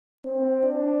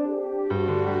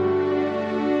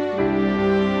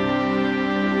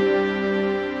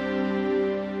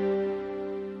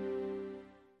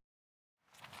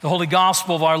The Holy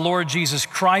Gospel of our Lord Jesus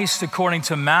Christ according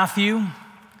to Matthew.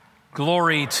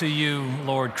 Glory to you,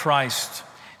 Lord Christ.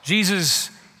 Jesus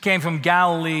came from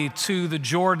Galilee to the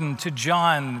Jordan to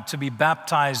John to be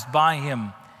baptized by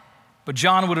him. But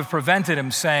John would have prevented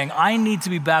him, saying, I need to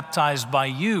be baptized by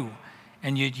you,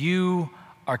 and yet you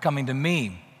are coming to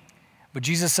me. But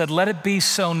Jesus said, let it be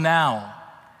so now,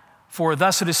 for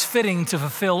thus it is fitting to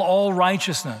fulfill all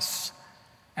righteousness.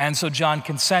 And so John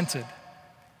consented.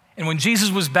 And when Jesus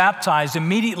was baptized,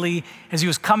 immediately as he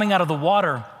was coming out of the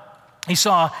water, he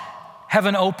saw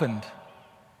heaven opened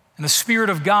and the Spirit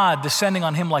of God descending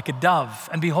on him like a dove.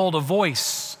 And behold, a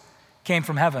voice came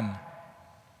from heaven.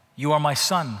 You are my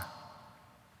Son,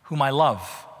 whom I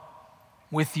love.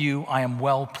 With you I am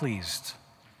well pleased.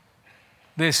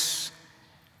 This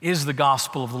is the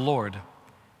gospel of the Lord.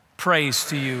 Praise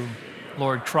to you,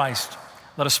 Lord Christ.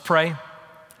 Let us pray.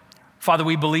 Father,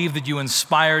 we believe that you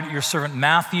inspired your servant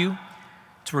Matthew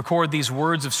to record these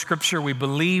words of Scripture. We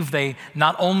believe they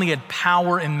not only had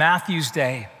power in Matthew's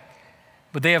day,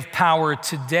 but they have power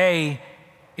today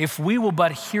if we will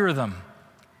but hear them.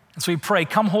 And so we pray,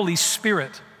 come Holy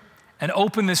Spirit, and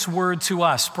open this word to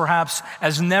us, perhaps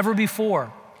as never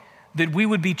before, that we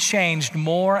would be changed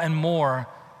more and more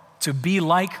to be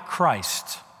like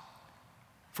Christ.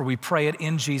 For we pray it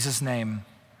in Jesus' name.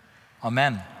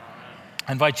 Amen.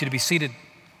 I invite you to be seated.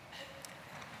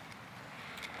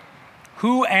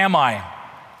 Who am I?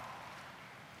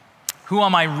 Who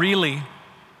am I really?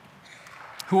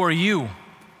 Who are you?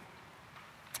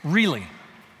 Really?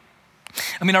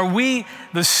 I mean, are we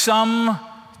the sum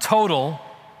total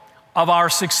of our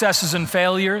successes and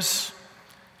failures?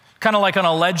 Kind of like on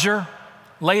a ledger,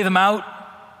 lay them out,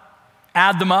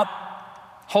 add them up.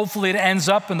 Hopefully it ends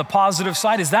up in the positive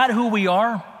side. Is that who we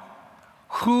are?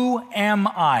 Who am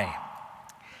I?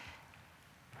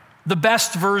 The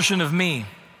best version of me,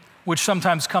 which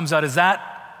sometimes comes out, is that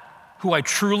who I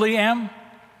truly am?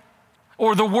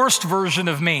 Or the worst version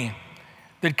of me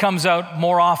that comes out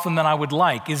more often than I would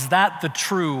like? Is that the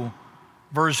true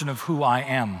version of who I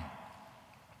am?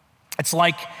 It's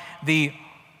like the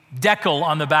decal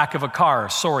on the back of a car.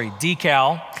 Sorry,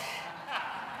 decal.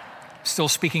 Still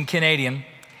speaking Canadian.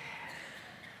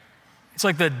 It's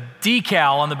like the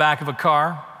decal on the back of a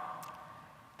car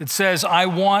that says, I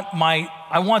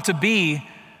want to be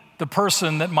the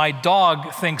person that my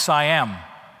dog thinks I am.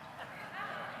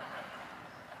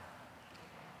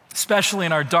 Especially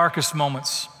in our darkest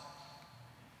moments,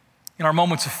 in our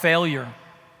moments of failure,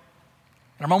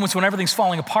 in our moments when everything's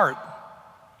falling apart,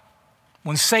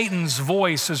 when Satan's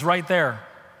voice is right there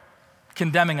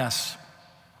condemning us.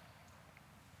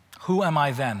 Who am I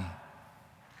then?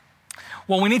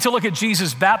 Well, we need to look at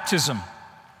Jesus' baptism.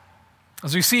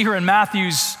 As we see here in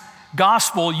Matthew's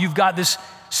gospel, you've got this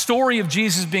story of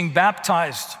Jesus being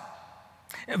baptized.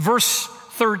 Verse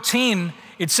 13,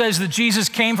 it says that Jesus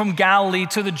came from Galilee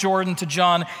to the Jordan to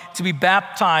John to be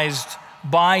baptized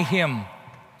by him.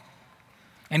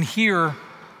 And here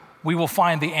we will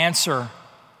find the answer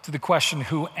to the question,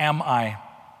 who am I?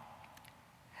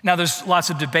 Now, there's lots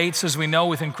of debates, as we know,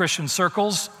 within Christian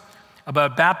circles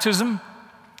about baptism.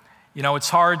 You know, it's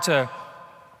hard to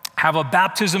have a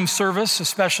baptism service,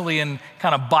 especially in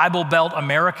kind of Bible Belt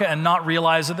America, and not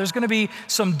realize that there's going to be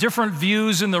some different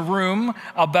views in the room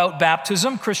about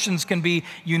baptism. Christians can be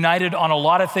united on a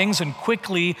lot of things and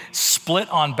quickly split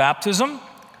on baptism.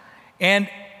 And,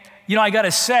 you know, I got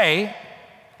to say,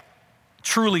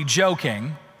 truly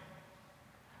joking,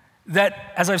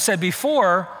 that, as I've said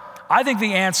before, I think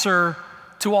the answer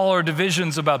to all our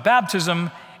divisions about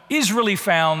baptism is really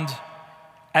found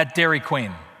at Dairy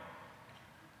Queen.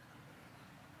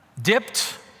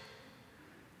 Dipped,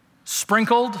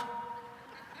 sprinkled,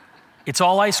 it's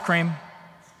all ice cream.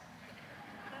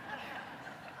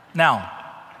 Now,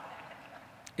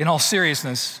 in all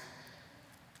seriousness,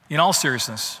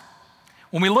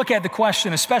 when we look at the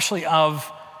question, especially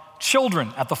of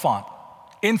children at the font,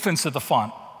 infants at the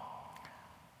font,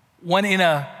 when in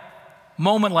a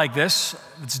moment like this,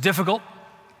 it's difficult,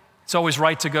 it's always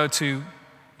right to go to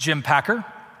Jim Packer.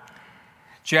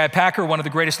 J.I. Packer, one of the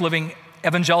greatest living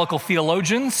evangelical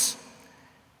theologians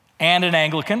and an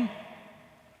Anglican.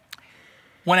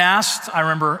 When asked, I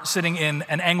remember sitting in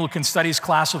an Anglican studies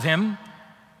class with him,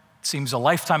 it seems a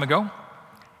lifetime ago,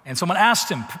 and someone asked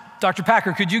him, Dr.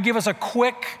 Packer, could you give us a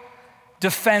quick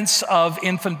defense of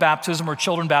infant baptism or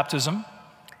children baptism?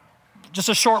 Just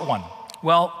a short one.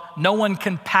 Well, no one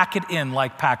can pack it in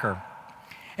like Packer.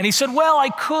 And he said, well, I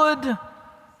could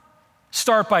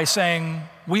start by saying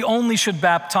we only should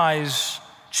baptize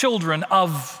children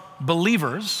of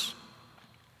believers.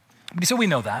 But he said, we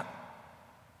know that.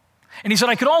 And he said,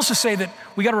 I could also say that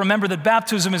we got to remember that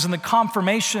baptism is in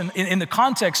the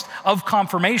context of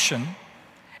confirmation,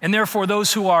 and therefore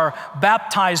those who are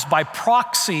baptized by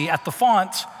proxy at the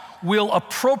font will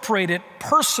appropriate it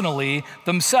personally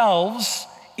themselves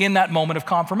in that moment of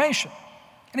confirmation.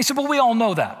 And he said, well, we all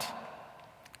know that.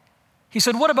 He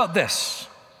said, what about this?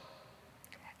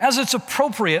 As it's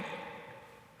appropriate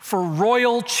for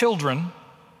royal children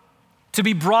to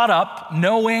be brought up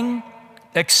knowing,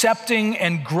 accepting,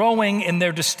 and growing in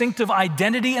their distinctive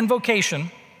identity and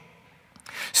vocation,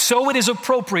 so it is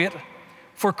appropriate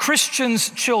for Christians'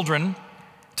 children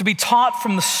to be taught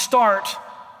from the start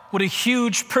what a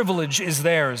huge privilege is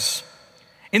theirs,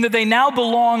 in that they now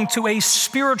belong to a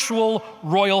spiritual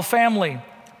royal family,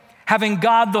 having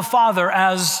God the Father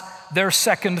as their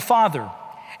second father,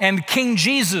 and King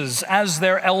Jesus as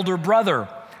their elder brother,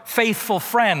 faithful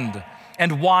friend,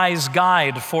 and wise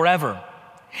guide forever.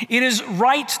 It is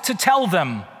right to tell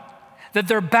them that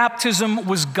their baptism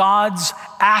was God's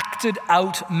acted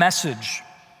out message,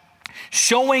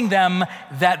 showing them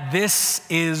that this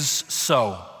is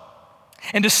so,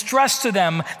 and to stress to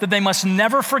them that they must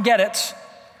never forget it,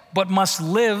 but must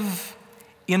live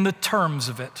in the terms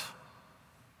of it.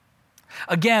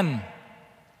 Again,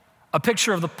 a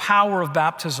picture of the power of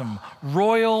baptism.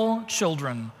 Royal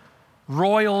children,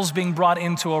 royals being brought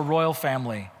into a royal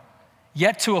family,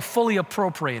 yet to fully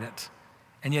appropriate it.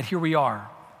 And yet here we are,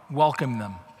 welcoming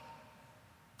them.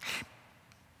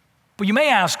 But you may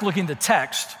ask, looking at the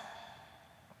text,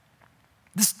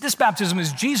 this baptism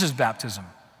is Jesus' baptism.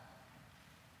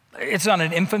 It's not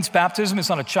an infant's baptism. It's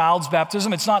not a child's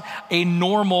baptism. It's not a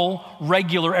normal,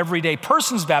 regular, everyday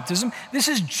person's baptism. This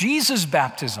is Jesus'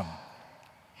 baptism.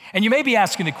 And you may be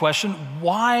asking the question,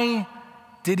 why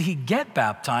did he get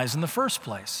baptized in the first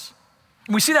place?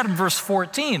 And we see that in verse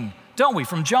 14, don't we,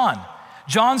 from John?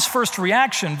 John's first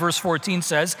reaction, verse 14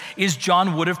 says, is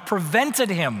John would have prevented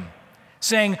him,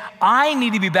 saying, I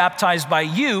need to be baptized by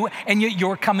you, and yet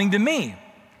you're coming to me.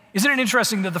 Isn't it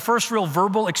interesting that the first real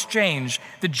verbal exchange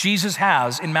that Jesus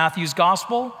has in Matthew's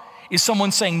gospel is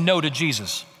someone saying no to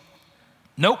Jesus?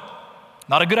 Nope,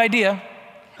 not a good idea.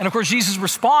 And of course, Jesus'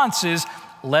 response is,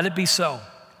 let it be so.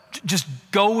 Just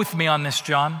go with me on this,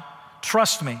 John.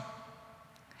 Trust me.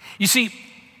 You see,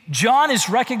 John is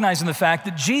recognizing the fact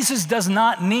that Jesus does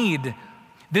not need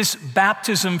this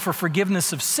baptism for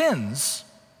forgiveness of sins.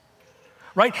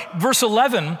 Right? Verse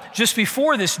 11, just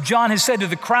before this, John has said to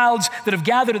the crowds that have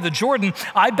gathered at the Jordan,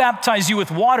 I baptize you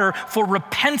with water for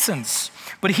repentance,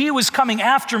 but he who is coming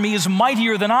after me is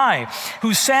mightier than I,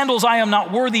 whose sandals I am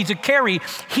not worthy to carry.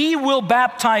 He will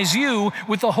baptize you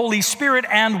with the Holy Spirit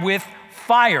and with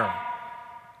fire.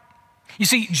 You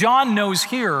see, John knows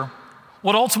here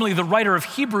what ultimately the writer of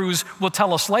Hebrews will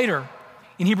tell us later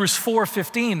in Hebrews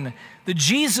 4:15, that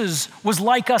Jesus was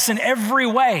like us in every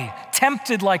way,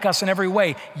 tempted like us in every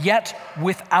way, yet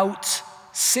without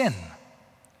sin.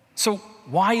 So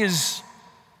why is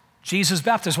Jesus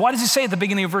baptized? Why does he say at the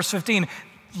beginning of verse 15,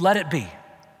 let it be?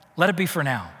 Let it be for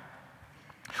now.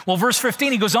 Well, verse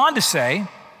 15, he goes on to say,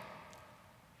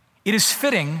 it is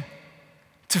fitting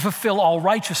to fulfill all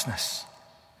righteousness.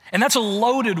 And that's a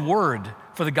loaded word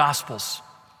for the Gospels,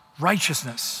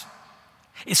 righteousness.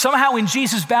 Somehow in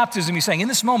Jesus' baptism, he's saying, in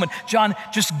this moment, John,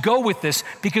 just go with this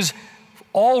because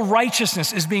all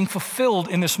righteousness is being fulfilled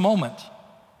in this moment.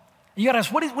 You gotta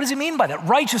ask, what does he mean by that?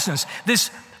 Righteousness, this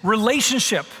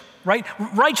relationship, right?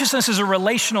 Righteousness is a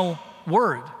relational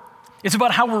word. It's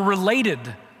about how we're related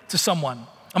to someone.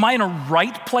 Am I in a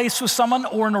right place with someone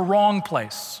or in a wrong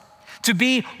place? To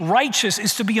be righteous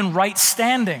is to be in right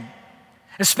standing,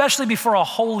 especially before a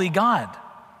holy God.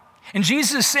 And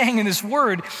Jesus is saying in this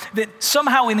word that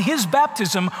somehow in his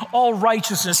baptism, all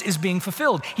righteousness is being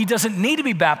fulfilled. He doesn't need to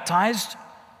be baptized,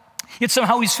 yet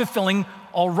somehow he's fulfilling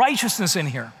all righteousness in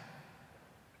here.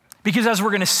 Because as we're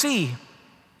going to see,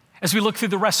 as we look through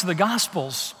the rest of the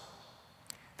Gospels,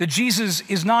 that Jesus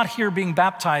is not here being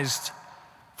baptized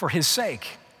for his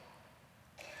sake.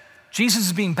 Jesus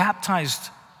is being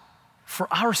baptized for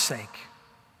our sake.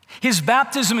 His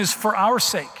baptism is for our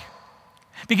sake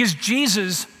because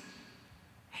Jesus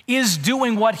is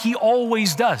doing what he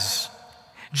always does.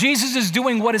 Jesus is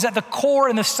doing what is at the core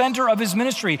and the center of his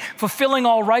ministry, fulfilling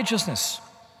all righteousness.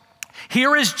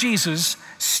 Here is Jesus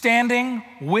standing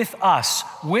with us,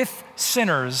 with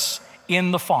sinners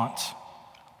in the font.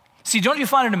 See, don't you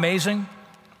find it amazing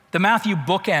that Matthew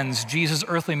bookends Jesus'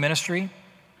 earthly ministry,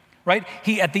 right?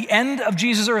 At the end of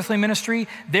Jesus' earthly ministry,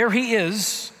 there he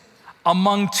is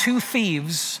among two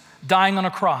thieves dying on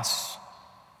a cross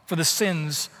for the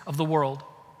sins of the world.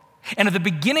 And at the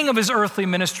beginning of his earthly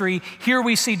ministry, here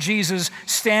we see Jesus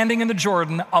standing in the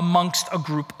Jordan amongst a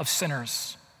group of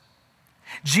sinners.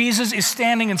 Jesus is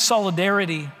standing in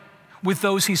solidarity with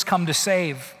those he's come to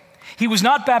save. He was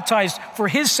not baptized for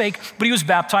his sake, but he was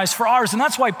baptized for ours. And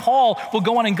that's why Paul will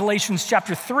go on in Galatians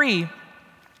chapter 3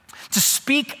 to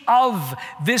speak of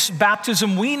this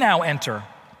baptism we now enter.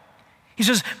 He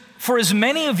says, "For as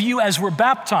many of you as were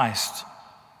baptized,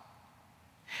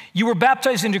 you were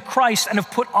baptized into Christ and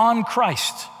have put on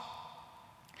Christ."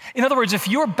 In other words, if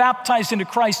you're baptized into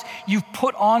Christ, you've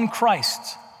put on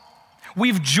Christ.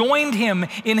 We've joined him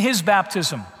in his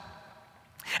baptism.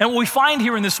 And what we find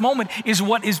here in this moment is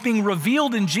what is being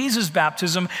revealed in Jesus'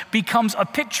 baptism becomes a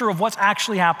picture of what's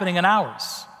actually happening in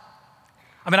ours.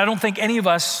 I mean, I don't think any of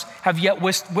us have yet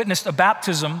witnessed a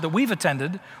baptism that we've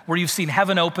attended where you've seen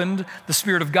heaven opened, the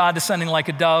Spirit of God descending like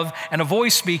a dove, and a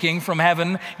voice speaking from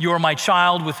heaven, "You are my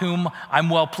child with whom I'm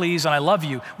well pleased and I love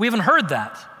you." We haven't heard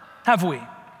that, have we?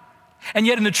 And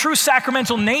yet in the true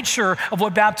sacramental nature of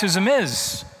what baptism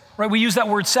is, right? We use that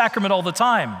word sacrament all the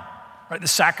time, right? The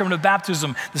sacrament of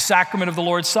baptism, the sacrament of the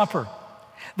Lord's Supper.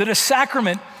 That a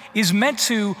sacrament is meant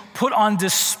to put on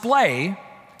display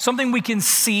something we can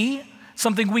see,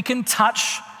 something we can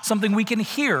touch, something we can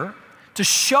hear, to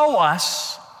show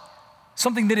us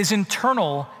something that is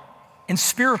internal and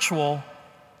spiritual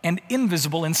and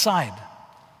invisible inside.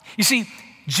 You see,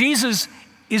 Jesus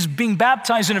is being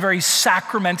baptized in a very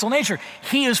sacramental nature.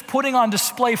 He is putting on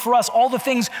display for us all the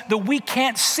things that we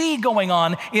can't see going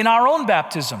on in our own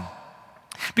baptism.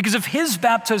 Because if his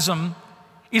baptism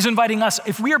is inviting us,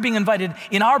 if we are being invited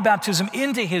in our baptism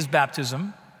into his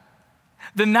baptism,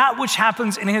 then that which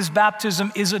happens in his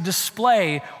baptism is a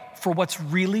display for what's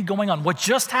really going on, what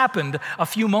just happened a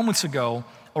few moments ago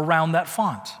around that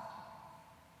font.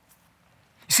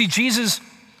 You see, Jesus,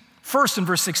 first in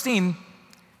verse 16,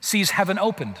 sees heaven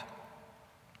opened.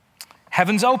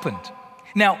 Heaven's opened.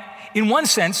 Now, in one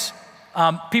sense,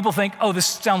 people think, oh, this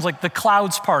sounds like the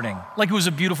clouds parting, like it was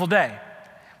a beautiful day.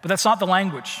 But that's not the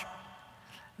language.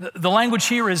 The language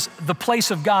here is the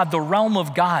place of God, the realm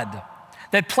of God.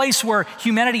 That place where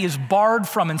humanity is barred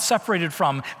from and separated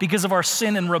from because of our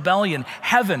sin and rebellion,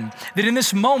 heaven. That in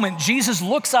this moment, Jesus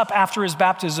looks up after his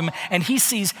baptism and he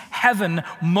sees heaven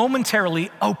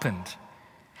momentarily opened.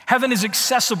 Heaven is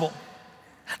accessible.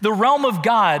 The realm of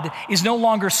God is no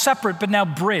longer separate, but now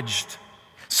bridged.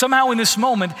 Somehow in this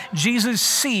moment, Jesus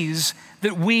sees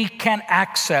that we can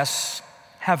access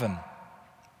heaven.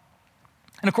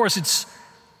 And of course, it's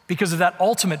because of that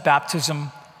ultimate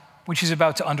baptism which he's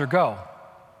about to undergo.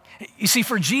 You see,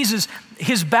 for Jesus,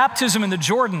 his baptism in the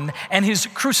Jordan and his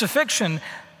crucifixion,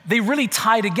 they really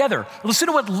tie together. Listen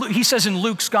to what he says in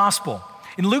Luke's gospel.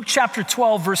 In Luke chapter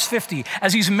 12, verse 50,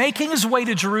 as he's making his way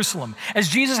to Jerusalem, as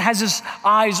Jesus has his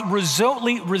eyes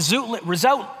resolutely,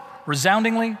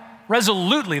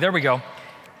 there we go,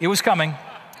 it was coming.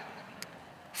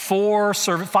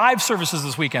 5 services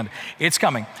this weekend, it's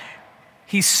coming.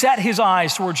 He set his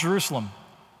eyes toward Jerusalem.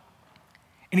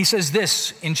 And he says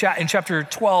this in chapter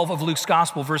 12 of Luke's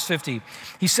gospel, verse 50.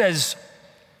 He says,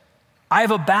 I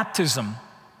have a baptism.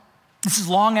 This is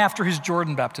long after his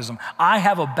Jordan baptism. I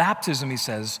have a baptism, he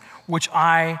says, which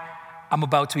I am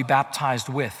about to be baptized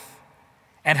with.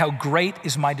 And how great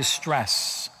is my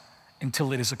distress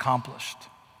until it is accomplished.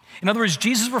 In other words,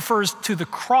 Jesus refers to the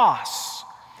cross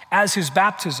as his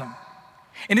baptism.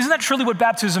 And isn't that truly what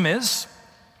baptism is?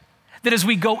 That as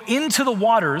we go into the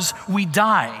waters, we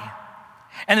die.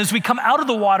 And as we come out of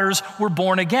the waters, we're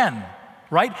born again,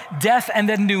 right? Death and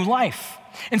then new life.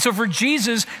 And so for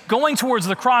Jesus, going towards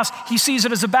the cross, he sees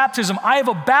it as a baptism. I have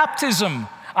a baptism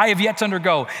I have yet to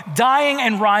undergo, dying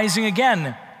and rising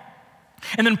again.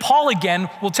 And then Paul again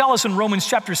will tell us in Romans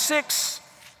chapter 6,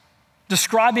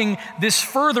 describing this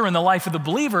further in the life of the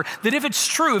believer, that if it's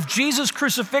true, if Jesus'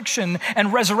 crucifixion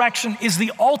and resurrection is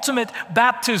the ultimate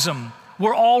baptism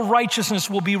where all righteousness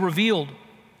will be revealed,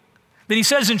 then he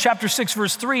says in chapter 6,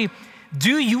 verse 3,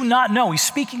 do you not know, he's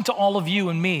speaking to all of you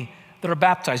and me that are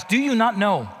baptized, do you not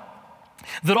know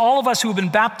that all of us who have been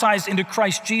baptized into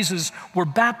Christ Jesus were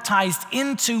baptized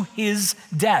into his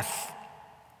death?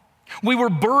 We were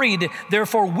buried,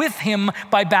 therefore, with him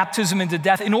by baptism into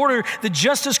death, in order that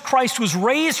just as Christ was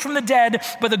raised from the dead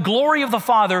by the glory of the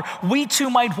Father, we too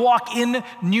might walk in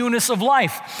newness of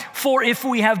life. For if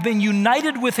we have been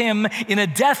united with him in a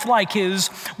death like his,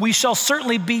 we shall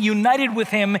certainly be united with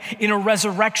him in a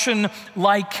resurrection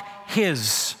like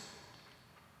his.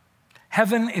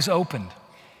 Heaven is opened.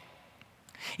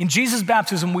 In Jesus'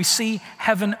 baptism, we see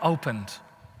heaven opened.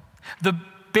 The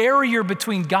barrier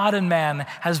between God and man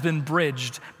has been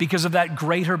bridged because of that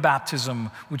greater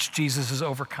baptism which Jesus has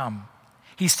overcome.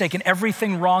 He's taken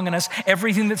everything wrong in us,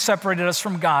 everything that separated us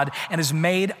from God, and has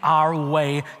made our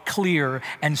way clear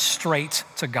and straight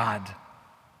to God.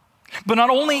 But not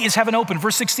only is heaven open,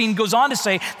 verse 16 goes on to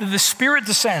say that the Spirit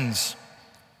descends.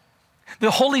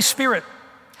 The Holy Spirit,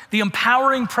 the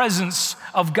empowering presence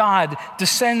of God,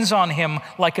 descends on him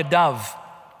like a dove.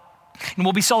 And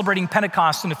we'll be celebrating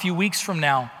Pentecost in a few weeks from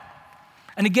now.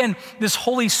 And again, this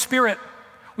Holy Spirit,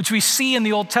 which we see in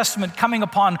the Old Testament coming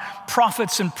upon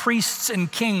prophets and priests and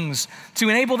kings to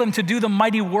enable them to do the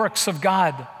mighty works of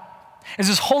God. As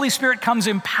this Holy Spirit comes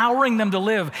empowering them to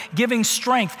live, giving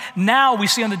strength, now we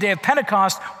see on the day of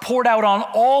Pentecost poured out on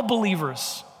all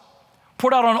believers,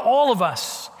 poured out on all of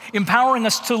us, empowering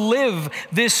us to live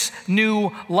this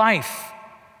new life.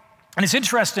 And it's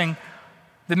interesting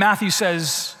that Matthew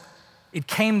says it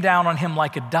came down on him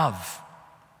like a dove.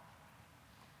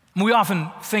 We often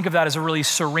think of that as a really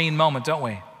serene moment, don't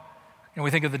we?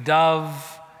 We think of the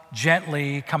dove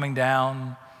gently coming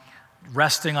down,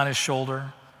 resting on his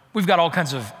shoulder. We've got all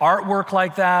kinds of artwork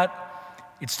like that.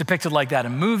 It's depicted like that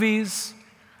in movies.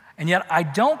 And yet I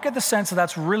don't get the sense that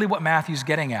that's really what Matthew's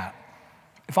getting at.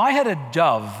 If I had a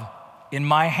dove in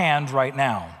my hand right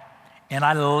now and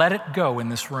I let it go in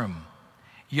this room,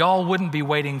 y'all wouldn't be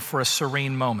waiting for a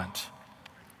serene moment.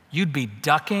 You'd be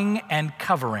ducking and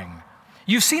covering.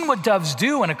 You've seen what doves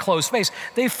do in a closed space.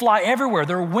 They fly everywhere.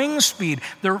 Their wing speed,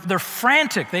 they're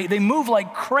frantic. They move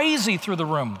like crazy through the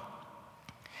room.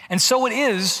 And so it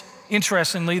is,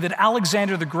 interestingly, that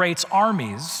Alexander the Great's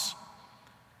armies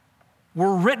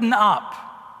were written up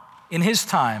in his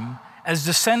time as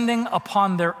descending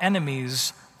upon their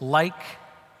enemies like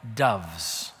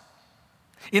doves.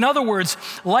 In other words,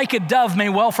 like a dove may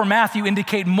well for Matthew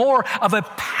indicate more of a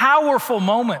powerful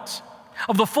moment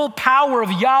of the full power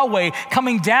of Yahweh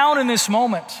coming down in this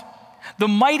moment. The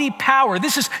mighty power.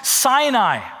 This is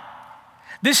Sinai.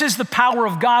 This is the power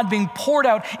of God being poured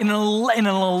out in an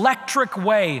electric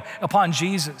way upon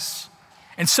Jesus.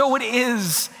 And so it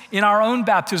is in our own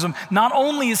baptism. Not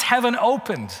only is heaven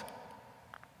opened,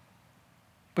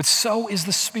 but so is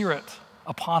the Spirit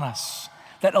upon us.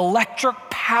 That electric,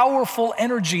 powerful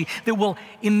energy that will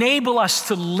enable us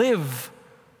to live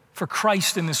for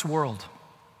Christ in this world.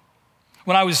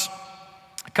 When I was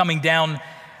coming down, it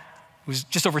was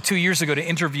just over 2 years ago, to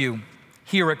interview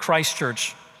here at Christ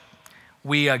Church,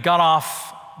 we got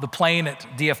off the plane at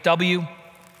DFW,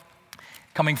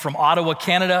 coming from Ottawa,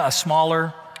 Canada, a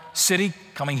smaller city,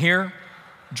 coming here,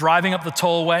 driving up the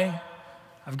tollway.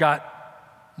 I've got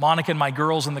Monica and my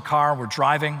girls in the car. We're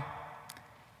driving,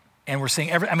 and we're seeing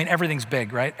everything's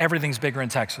big, right? Everything's bigger in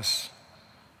Texas.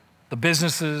 The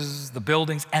businesses, the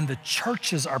buildings, and the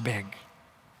churches are big.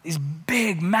 These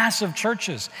big, massive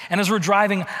churches. And as we're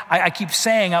driving, I keep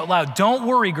saying out loud, don't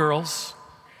worry, girls.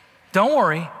 Don't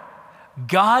worry.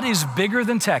 God is bigger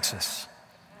than Texas.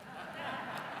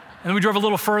 And then we drove a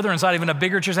little further, and saw even a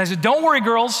bigger church. And I said, don't worry,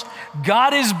 girls.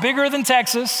 God is bigger than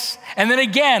Texas. And then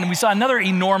again, we saw another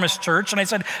enormous church. And I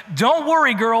said, don't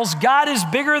worry, girls. God is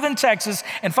bigger than Texas.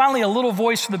 And finally, a little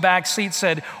voice from the back seat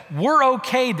said, we're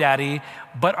okay, Daddy,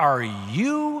 but are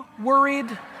you worried?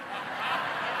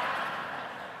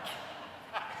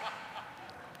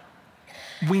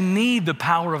 We need the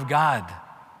power of God.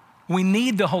 We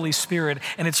need the Holy Spirit,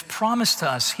 and it's promised to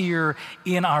us here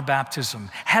in our baptism.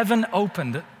 Heaven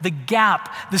opened, the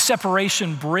gap, the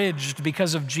separation bridged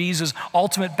because of Jesus'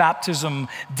 ultimate baptism,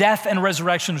 death and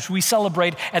resurrection, which we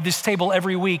celebrate at this table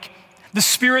every week. The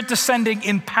Spirit descending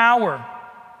in power.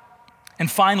 And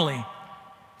finally,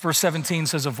 verse 17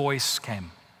 says, a voice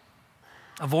came.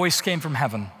 A voice came from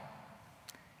heaven.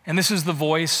 And this is the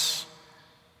voice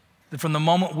that from the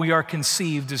moment we are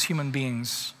conceived as human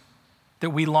beings,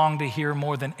 that we long to hear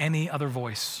more than any other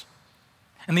voice.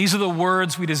 And these are the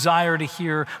words we desire to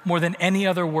hear more than any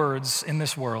other words in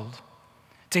this world.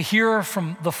 To hear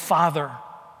from the Father,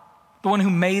 the one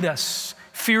who made us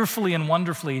fearfully and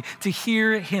wonderfully, to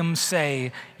hear him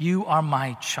say, you are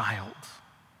my child,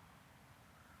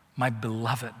 my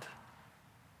beloved.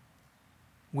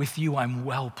 With you I'm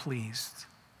well pleased.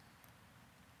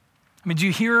 Do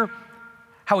you hear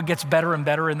how it gets better and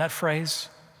better in that phrase?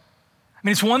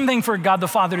 It's one thing for God the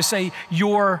Father to say,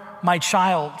 you're my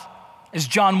child. As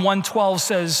John 1:12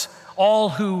 says, all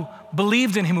who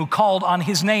believed in him, who called on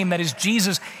his name, that is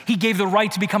Jesus, he gave the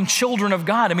right to become children of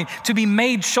God. To be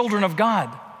made children of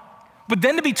God. But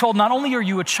then to be told, not only are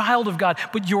you a child of God,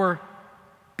 but you're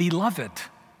beloved.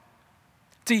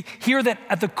 To hear that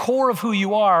at the core of who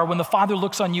you are, when the Father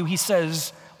looks on you, he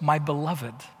says, my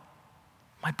beloved,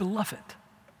 my beloved.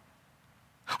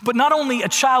 But not only a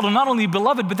child and not only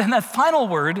beloved, but then that final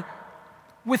word,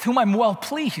 with whom I'm well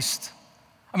pleased.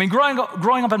 I mean, growing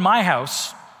up in my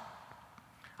house,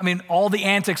 all the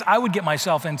antics I would get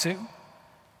myself into,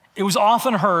 it was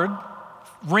often heard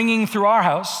ringing through our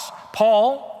house,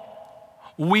 Paul,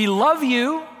 we love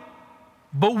you,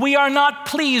 but we are not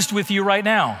pleased with you right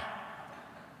now.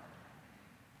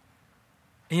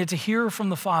 And yet to hear from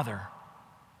the Father,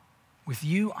 with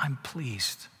you, I'm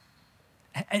pleased.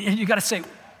 And you got to say,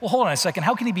 well, hold on a second.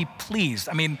 How can he be pleased?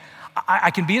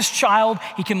 I can be his child.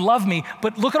 He can love me.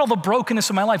 But look at all the brokenness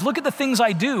in my life. Look at the things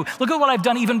I do. Look at what I've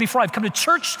done even before I've come to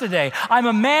church today. I'm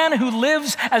a man who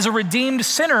lives as a redeemed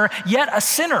sinner, yet a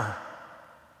sinner.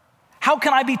 How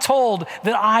can I be told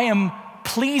that I am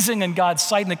pleasing in God's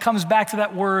sight? And it comes back to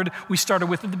that word we started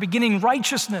with at the beginning,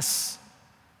 righteousness.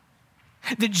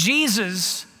 That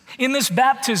Jesus, in this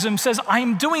baptism, says, I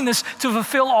am doing this to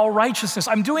fulfill all righteousness.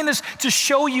 I'm doing this to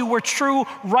show you where true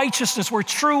righteousness, where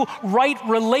true right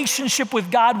relationship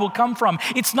with God will come from.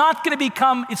 It's not going to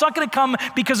come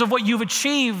because of what you've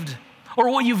achieved or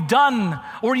what you've done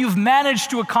or you've managed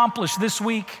to accomplish this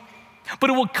week, but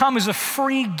it will come as a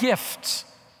free gift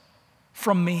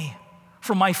from me,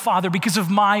 from my Father, because of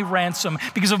my ransom,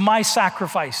 because of my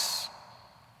sacrifice.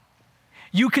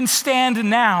 You can stand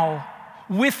now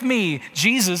with me,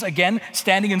 Jesus, again,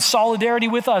 standing in solidarity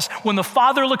with us. When the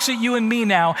Father looks at you and me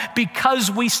now,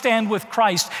 because we stand with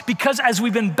Christ, because as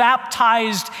we've been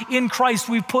baptized in Christ,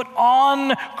 we've put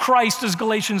on Christ, as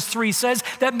Galatians 3 says,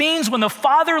 that means when the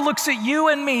Father looks at you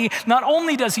and me, not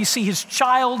only does he see his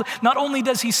child, not only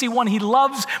does he see one he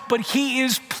loves, but he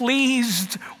is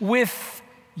pleased with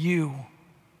you.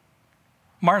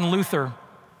 Martin Luther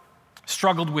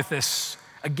struggled with this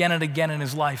again and again in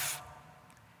his life.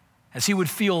 As he would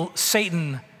feel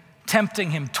Satan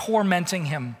tempting him, tormenting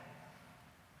him,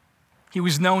 he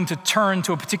was known to turn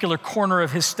to a particular corner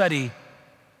of his study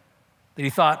that he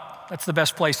thought that's the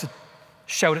best place to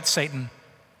shout at Satan.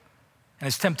 And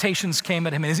as temptations came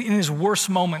at him, in his worst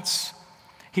moments,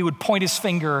 he would point his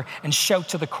finger and shout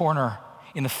to the corner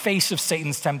in the face of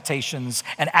Satan's temptations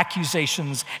and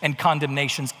accusations and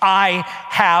condemnations, I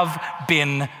have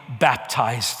been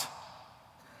baptized.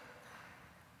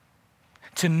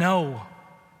 To know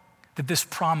that this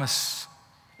promise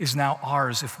is now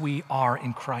ours if we are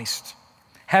in Christ.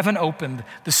 Heaven opened,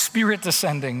 the Spirit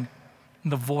descending,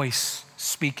 and the voice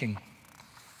speaking.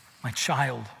 My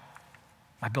child,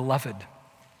 my beloved,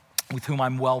 with whom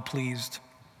I'm well pleased.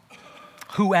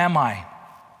 Who am I?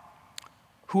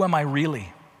 Who am I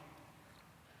really?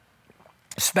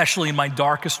 Especially in my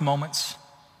darkest moments,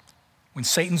 when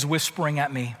Satan's whispering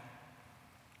at me,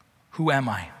 who am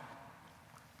I?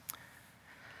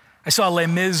 I saw Les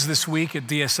Mis this week at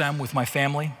DSM with my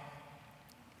family.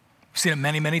 I've seen it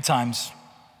many, many times.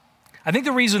 I think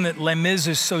the reason that Les Mis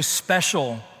is so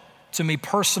special to me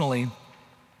personally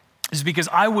is because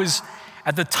I was,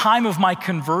 at the time of my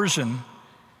conversion,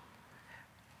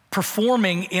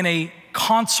 performing in a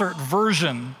concert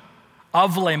version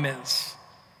of Les Mis.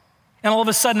 And all of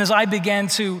a sudden, as I began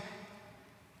to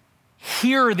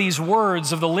hear these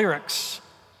words of the lyrics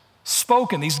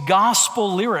spoken, these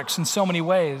gospel lyrics in so many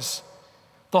ways,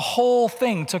 the whole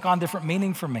thing took on different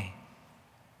meaning for me.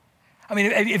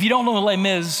 If you don't know Les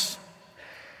Mis,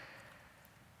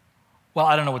 well,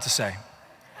 I don't know what to say.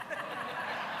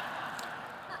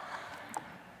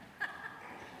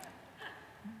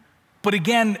 But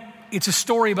again, it's a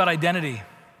story about identity.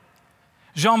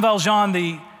 Jean Valjean,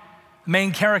 the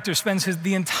main character, spends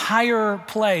the entire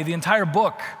play, the entire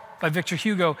book by Victor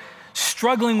Hugo,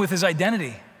 struggling with his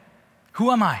identity.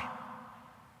 Who am I?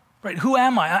 Right? Who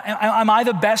am I? Am I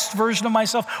the best version of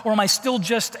myself, or am I still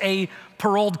just a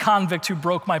paroled convict who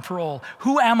broke my parole?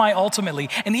 Who am I ultimately?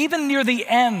 And even near the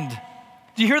end,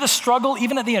 do you hear the struggle?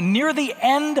 Even at the end, near the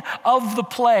end of the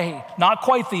play, not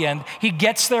quite the end, he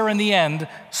gets there in the end,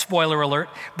 spoiler alert,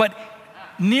 but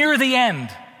near the end,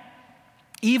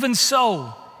 even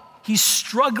so, he's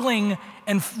struggling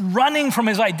and running from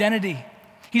his identity.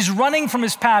 He's running from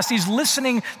his past. He's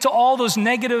listening to all those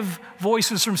negative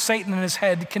voices from Satan in his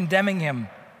head condemning him.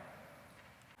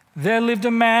 There lived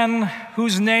a man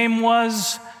whose name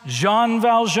was Jean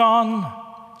Valjean.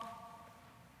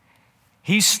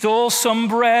 He stole some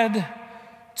bread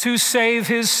to save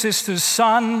his sister's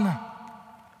son.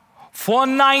 For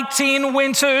 19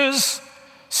 winters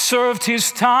served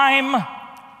his time.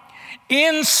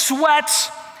 In sweat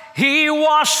he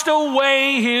washed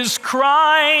away his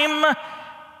crime.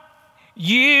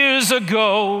 Years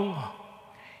ago,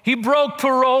 he broke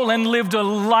parole and lived a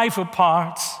life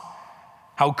apart.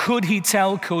 How could he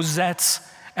tell Cosette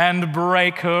and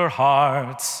break her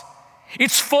heart?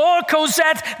 It's for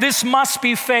Cosette this must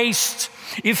be faced.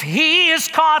 If he is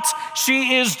caught,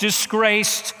 she is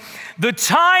disgraced. The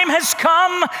time has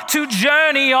come to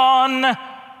journey on,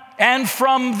 and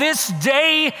from this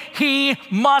day he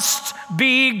must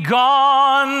be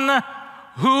gone.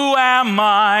 Who am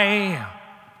I?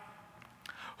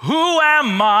 Who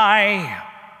am I?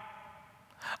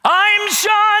 I'm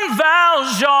Jean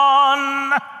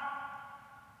Valjean.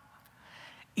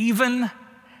 Even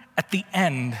at the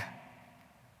end,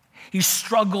 he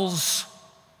struggles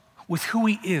with who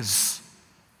he is.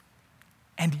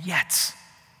 And yet,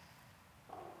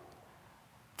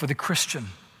 for the Christian,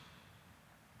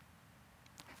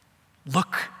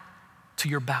 look to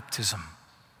your baptism.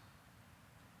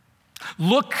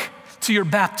 Look to your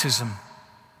baptism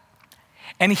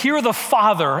and hear the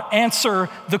Father answer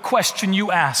the question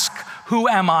you ask, who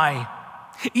am I?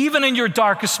 Even in your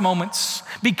darkest moments,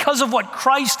 because of what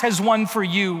Christ has won for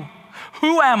you,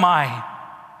 who am I?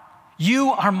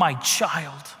 You are my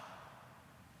child,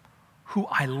 who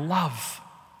I love.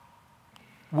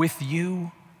 With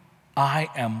you, I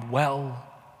am well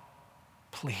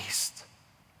pleased.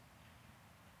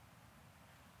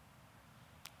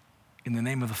 In the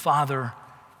name of the Father,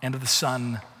 and of the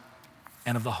Son,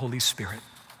 and of the Holy Spirit.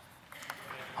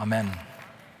 Amen.